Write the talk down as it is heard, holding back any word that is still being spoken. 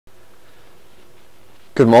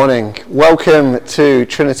Good morning. Welcome to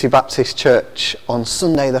Trinity Baptist Church on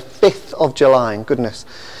Sunday the 5th of July. And goodness,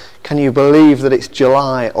 can you believe that it's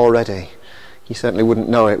July already? You certainly wouldn't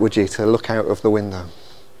know it, would you, to look out of the window.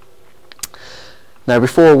 Now,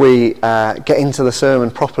 before we get into the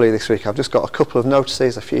sermon properly this week, I've just got a couple of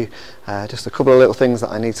notices, just a couple of little things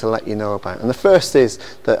that I need to let you know about. And the first is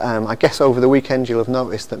that I guess over the weekend you'll have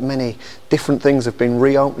noticed that many different things have been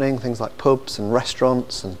reopening, things like pubs and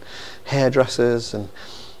restaurants and hairdressers. And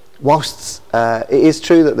whilst it is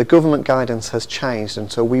true that the government guidance has changed,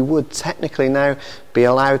 and so we would technically now be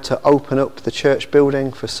allowed to open up the church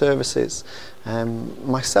building for services,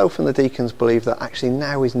 myself and the deacons believe that actually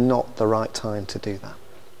now is not the right time to do that.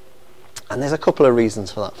 And there's a couple of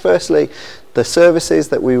reasons for that. Firstly, the services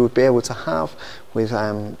that we would be able to have with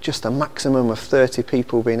just a maximum of 30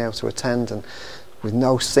 people being able to attend, and with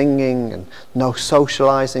no singing and no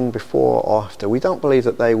socialising before or after, we don't believe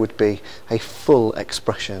that they would be a full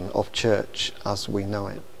expression of church as we know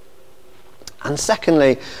it. And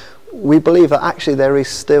secondly, we believe that actually there is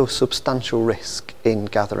still substantial risk in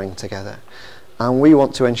gathering together. And we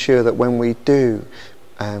want to ensure that when we do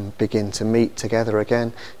begin to meet together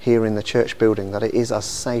again here in the church building, that it is as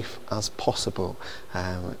safe as possible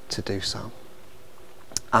to do so.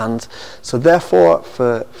 And so therefore,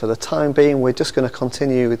 for the time being, we're just going to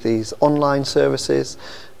continue with these online services.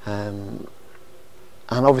 And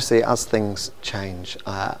obviously, as things change,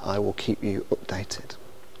 I will keep you updated.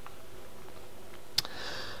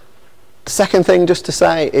 The second thing just to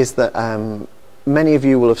say is that many of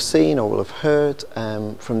you will have seen or will have heard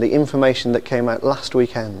from the information that came out last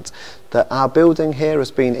weekend that our building here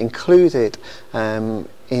has been included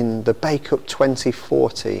in the Bake Up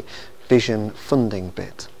 2040 Vision funding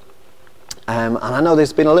bid. And I know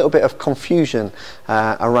there's been a little bit of confusion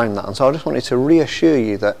around that, and so I just wanted to reassure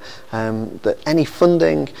you that that any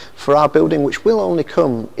funding for our building, which will only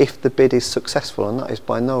come if the bid is successful, and that is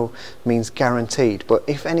by no means guaranteed, but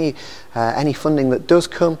if any funding that does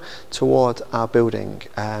come toward our building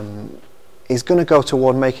is going to go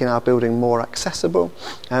toward making our building more accessible,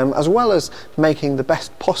 as well as making the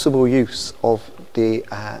best possible use of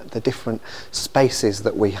the different spaces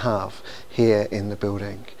that we have here in the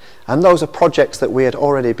building. And those are projects that we had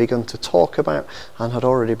already begun to talk about and had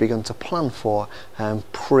already begun to plan for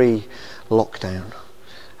pre-lockdown.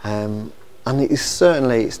 And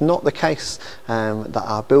it's not the case that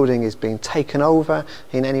our building is being taken over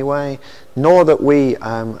in any way, nor that we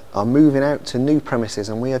are moving out to new premises,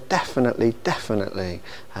 and we are definitely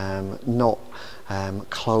not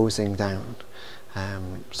closing down.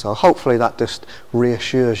 So hopefully that just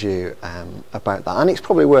reassures you about that. And it's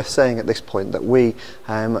probably worth saying at this point that we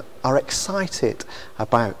are excited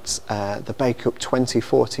about the Bake Up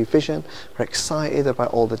 2040 vision. We're excited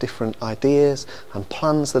about all the different ideas and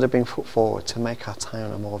plans that have been put forward to make our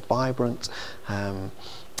town a more vibrant,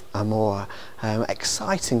 a more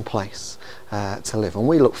exciting place to live, and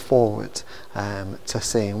we look forward to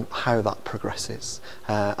seeing how that progresses,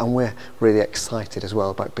 and we're really excited as well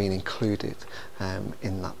about being included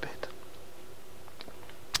in that bid.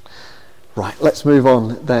 Right, let's move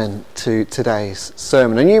on then to today's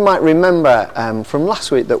sermon. And you might remember from last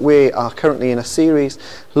week that we are currently in a series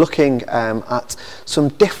looking at some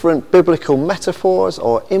different biblical metaphors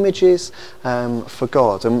or images for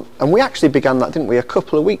God. And we actually began that, didn't we, a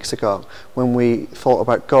couple of weeks ago when we thought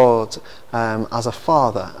about God as a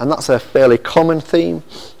father. And that's a fairly common theme,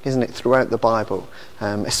 isn't it, throughout the Bible,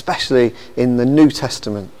 especially in the New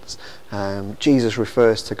Testament. Jesus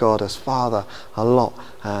refers to God as Father a lot,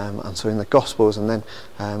 and so in the Gospels and then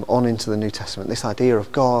on into the New Testament, this idea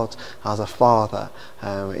of God as a Father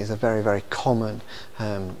is a very, very common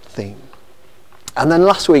theme. And then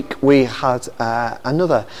last week we had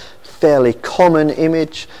another fairly common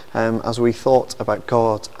image as we thought about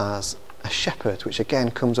God as a shepherd, which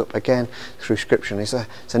again comes up again through Scripture. And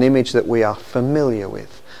it's an image that we are familiar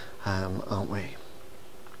with, aren't we?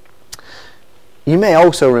 You may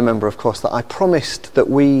also remember, of course, that I promised that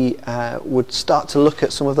we would start to look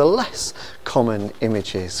at some of the less common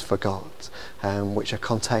images for God, which are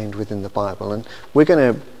contained within the Bible. And we're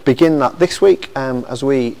going to begin that this week as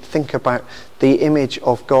we think about the image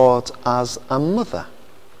of God as a mother.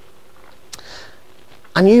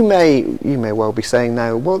 And you may well be saying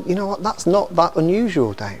now, well, you know what, that's not that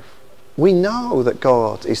unusual, Dave. We know that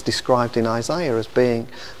God is described in Isaiah as being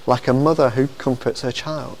like a mother who comforts her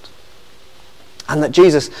child. And that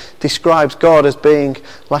Jesus describes God as being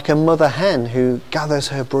like a mother hen who gathers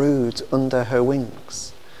her brood under her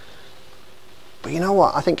wings. But you know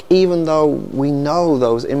what? I think even though we know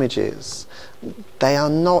those images, they are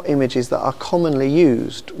not images that are commonly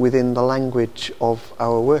used within the language of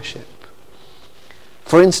our worship.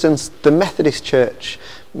 For instance, the Methodist Church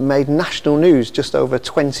made national news just over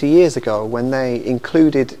 20 years ago when they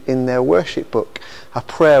included in their worship book a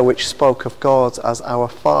prayer which spoke of God as our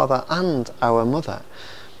Father and our Mother.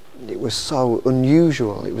 It was so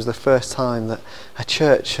unusual. It was the first time that a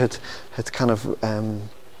church had kind of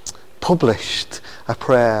published a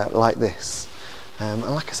prayer like this. And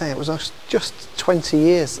like I say, it was just 20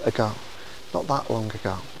 years ago, not that long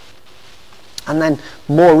ago. And then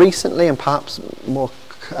more recently, and perhaps more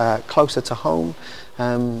closer to home,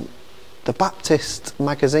 the Baptist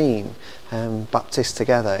magazine, Baptist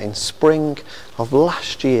Together, in spring of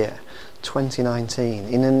last year, 2019,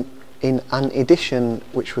 in an edition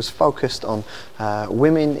which was focused on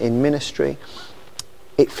women in ministry,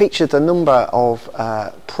 it featured a number of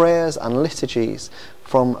prayers and liturgies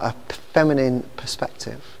from a feminine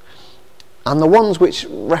perspective. And the ones which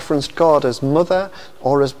referenced God as mother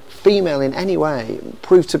or as female in any way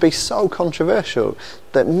proved to be so controversial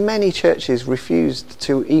that many churches refused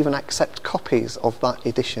to even accept copies of that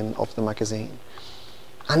edition of the magazine.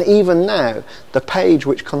 And even now, the page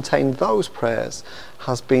which contained those prayers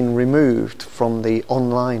has been removed from the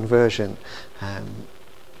online version. And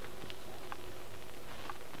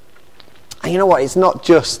you know what? It's not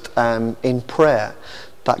just in prayer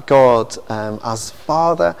that God as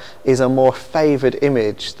Father is a more favoured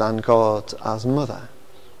image than God as Mother.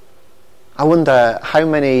 I wonder how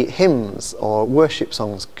many hymns or worship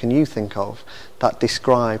songs can you think of that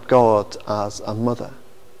describe God as a mother?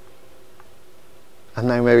 And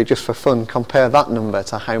now maybe just for fun, compare that number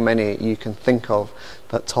to how many you can think of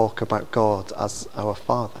that talk about God as our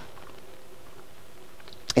Father.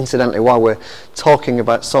 Incidentally, while we're talking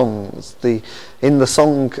about songs, in the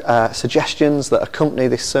song suggestions that accompany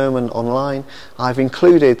this sermon online, I've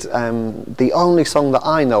included the only song that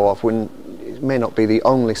I know of, it may not be the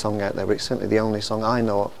only song out there, but it's certainly the only song I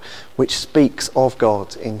know of, which speaks of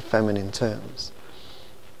God in feminine terms.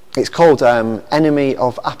 It's called Enemy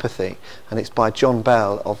of Apathy, and it's by John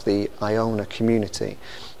Bell of the Iona Community.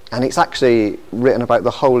 And it's actually written about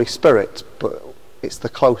the Holy Spirit, but it's the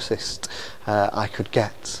closest I could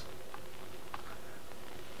get.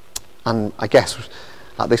 And I guess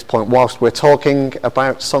at this point, whilst we're talking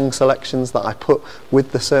about song selections that I put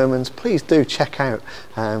with the sermons, please do check out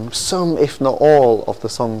some, if not all, of the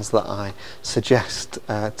songs that I suggest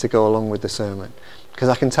to go along with the sermon. Because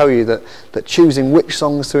I can tell you that choosing which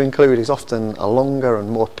songs to include is often a longer and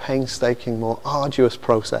more painstaking, more arduous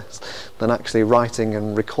process than actually writing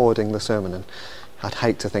and recording the sermon. And I'd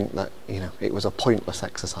hate to think that, it was a pointless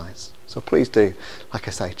exercise. So please do, like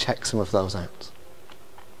I say, check some of those out.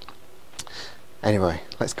 Anyway,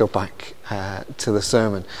 let's go back to the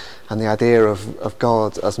sermon and the idea of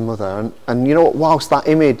God as mother. And you know what, whilst that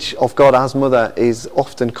image of God as mother is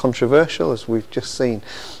often controversial, as we've just seen,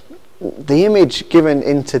 the image given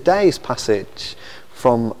in today's passage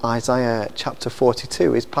from Isaiah chapter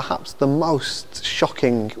 42 is perhaps the most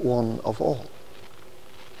shocking one of all.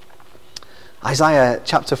 Isaiah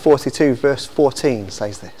chapter 42 verse 14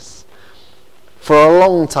 says this: "For a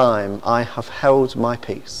long time I have held my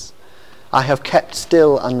peace. I have kept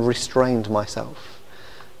still and restrained myself.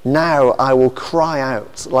 Now I will cry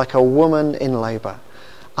out like a woman in labour.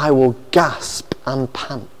 I will gasp and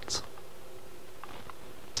pant."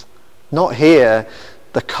 Not here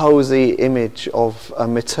the cosy image of a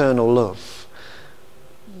maternal love,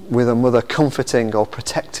 with a mother comforting or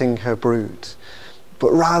protecting her brood,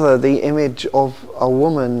 but rather the image of a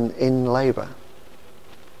woman in labour.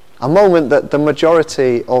 A moment that the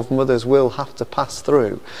majority of mothers will have to pass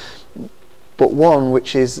through, but one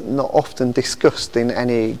which is not often discussed in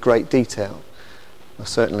any great detail, or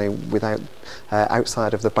certainly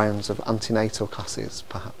outside of the bounds of antenatal classes,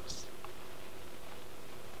 perhaps.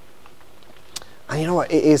 And you know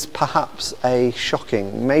what, it is perhaps a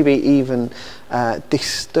shocking, maybe even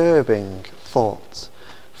disturbing thought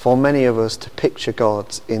for many of us to picture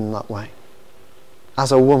God in that way,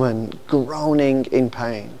 as a woman groaning in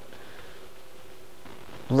pain,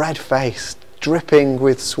 red-faced, dripping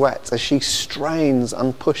with sweat as she strains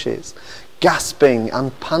and pushes, gasping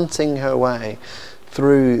and panting her way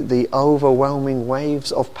through the overwhelming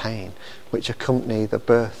waves of pain which accompany the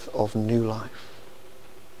birth of new life.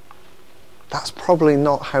 That's probably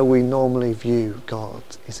not how we normally view God,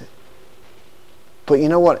 is it? But you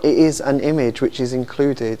know what? It is an image which is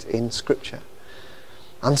included in Scripture.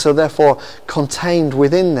 And so therefore, contained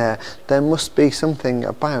within there must be something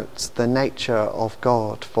about the nature of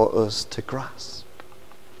God for us to grasp.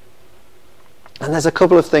 And there's a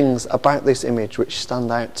couple of things about this image which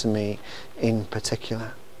stand out to me in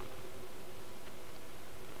particular.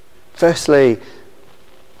 Firstly,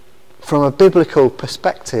 from a biblical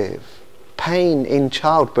perspective, pain in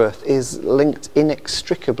childbirth is linked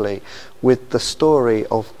inextricably with the story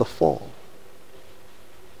of the fall.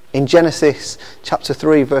 In Genesis chapter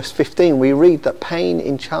 3 verse 15 we read that pain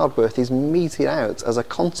in childbirth is meted out as a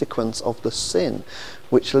consequence of the sin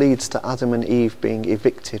which leads to Adam and Eve being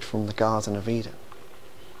evicted from the Garden of Eden.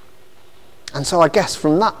 And so I guess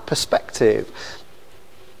from that perspective,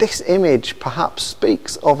 this image perhaps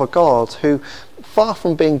speaks of a God who, far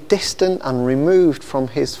from being distant and removed from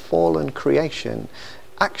his fallen creation,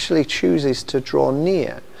 actually chooses to draw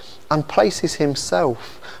near and places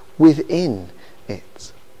himself within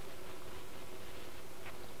it.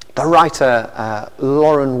 The writer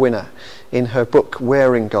Lauren Winner, in her book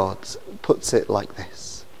Wearing God, puts it like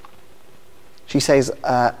this. She says,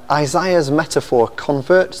 Isaiah's metaphor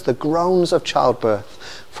converts the groans of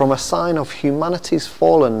childbirth from a sign of humanity's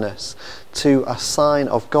fallenness to a sign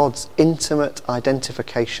of God's intimate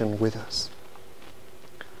identification with us.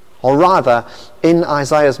 Or rather, in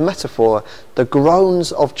Isaiah's metaphor, the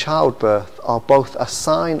groans of childbirth are both a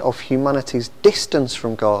sign of humanity's distance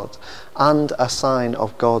from God and a sign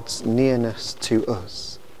of God's nearness to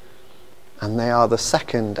us. And they are the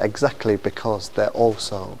second exactly because they're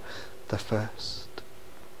also the first.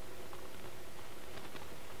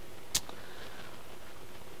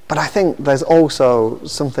 But I think there's also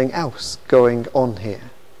something else going on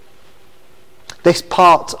here. This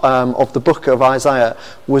part of the book of Isaiah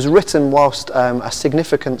was written whilst a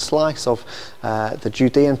significant slice of the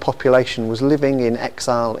Judean population was living in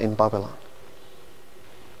exile in Babylon.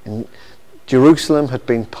 And Jerusalem had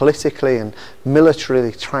been politically and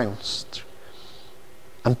militarily trounced.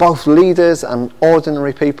 And both leaders and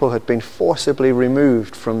ordinary people had been forcibly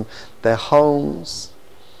removed from their homes.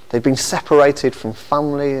 They'd been separated from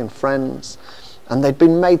family and friends. And they'd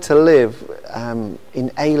been made to live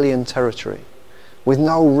in alien territory with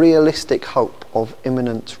no realistic hope of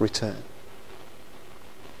imminent return.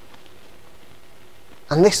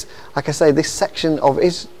 And this, like I say, this section of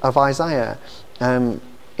Isaiah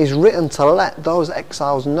is written to let those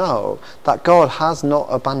exiles know that God has not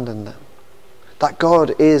abandoned them, that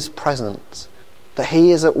God is present, that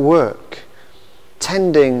he is at work,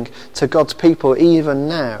 tending to God's people even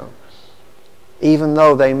now, even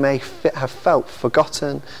though they may have felt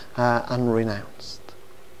forgotten and renounced.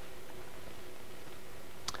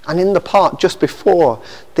 And in the part just before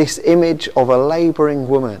this image of a labouring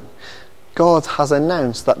woman, God has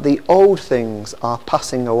announced that the old things are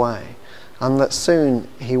passing away and that soon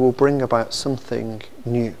he will bring about something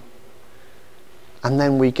new. And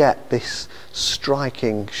then we get this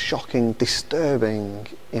striking, shocking, disturbing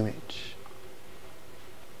image.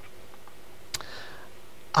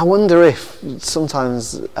 I wonder if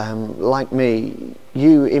sometimes, like me,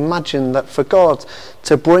 you imagine that for God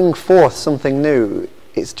to bring forth something new,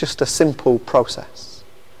 it's just a simple process.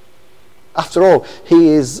 After all, he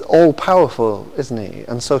is all-powerful, isn't he?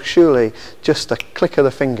 And so surely just a click of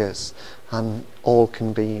the fingers and all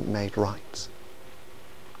can be made right.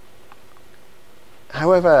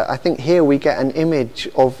 However, I think here we get an image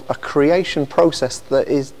of a creation process that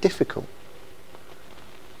is difficult.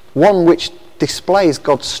 One which displays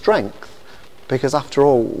God's strength, because after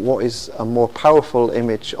all, what is a more powerful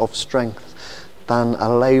image of strength than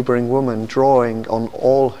a labouring woman drawing on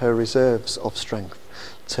all her reserves of strength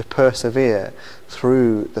to persevere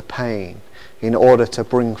through the pain in order to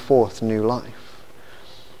bring forth new life?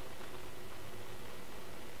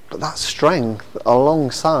 But that strength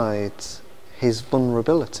alongside his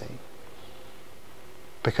vulnerability.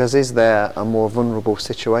 Because is there a more vulnerable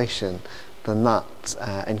situation than that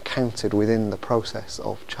encountered within the process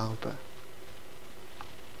of childbirth?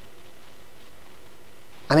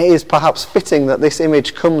 And it is perhaps fitting that this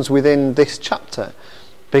image comes within this chapter,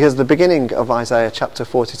 because the beginning of Isaiah chapter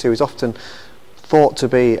 42 is often thought to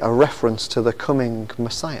be a reference to the coming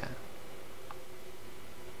Messiah.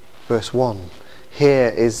 Verse 1, "Here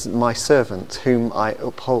is my servant whom I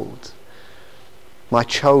uphold, my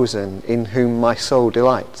chosen in whom my soul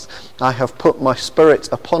delights. I have put my spirit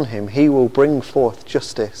upon him. He will bring forth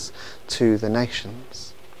justice to the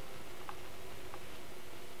nations."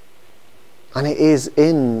 And it is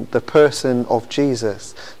in the person of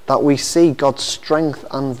Jesus that we see God's strength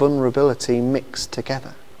and vulnerability mixed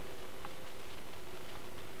together.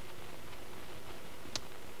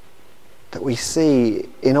 That we see,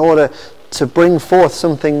 in order to bring forth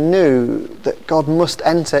something new, that God must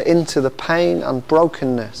enter into the pain and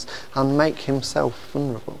brokenness and make himself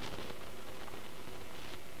vulnerable.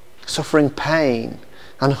 Suffering pain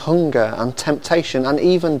and hunger and temptation and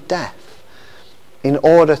even death in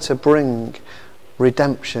order to bring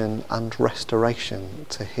redemption and restoration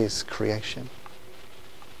to his creation.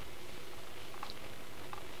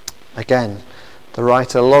 Again, the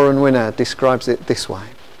writer Lauren Winner describes it this way.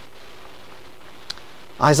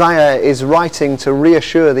 Isaiah is writing to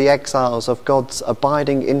reassure the exiles of God's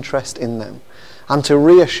abiding interest in them and to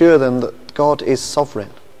reassure them that God is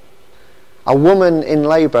sovereign. A woman in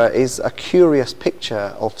labour is a curious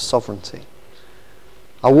picture of sovereignty.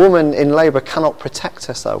 A woman in labour cannot protect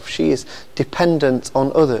herself. She is dependent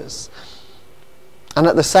on others. And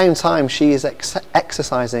at the same time, she is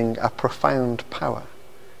exercising a profound power.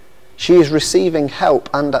 She is receiving help,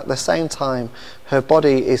 and at the same time, her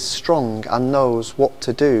body is strong and knows what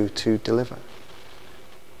to do to deliver.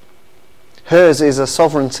 Hers is a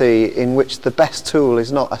sovereignty in which the best tool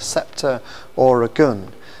is not a sceptre or a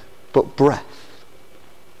gun, but breath,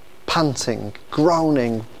 panting,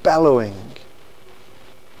 groaning, bellowing.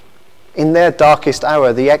 In their darkest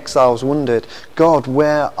hour, the exiles wondered, God,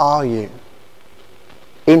 where are you?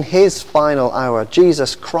 In his final hour,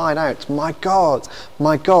 Jesus cried out, my God,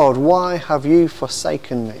 why have you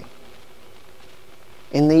forsaken me?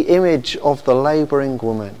 In the image of the labouring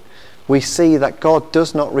woman, we see that God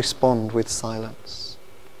does not respond with silence.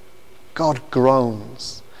 God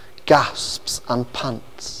groans, gasps and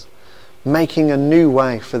pants, making a new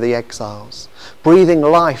way for the exiles, breathing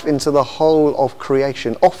life into the whole of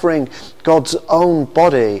creation, offering God's own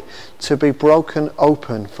body to be broken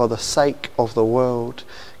open for the sake of the world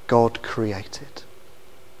God created.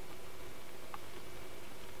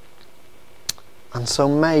 And so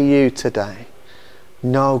may you today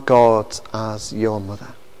know God as your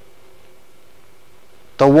mother,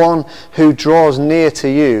 the one who draws near to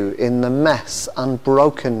you in the mess and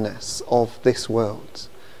brokenness of this world,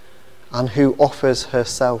 and who offers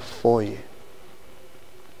herself for you,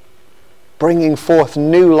 bringing forth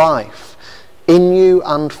new life in you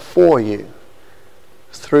and for you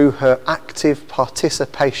through her active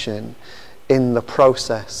participation in the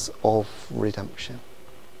process of redemption.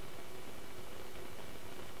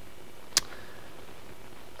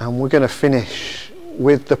 And we're going to finish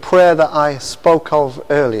with the prayer that I spoke of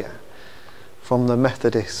earlier from the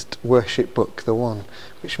Methodist worship book, the one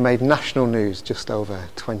which made national news just over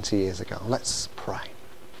 20 years ago. Let's pray.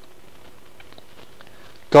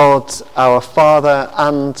 God, our Father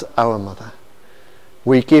and our Mother,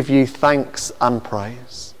 we give you thanks and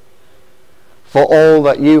praise for all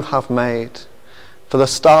that you have made, for the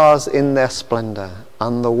stars in their splendour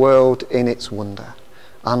and the world in its wonder,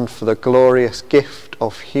 and for the glorious gift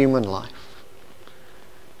of human life.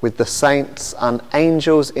 With the saints and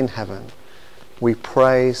angels in heaven, we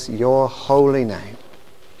praise your holy name.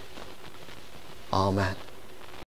 Amen.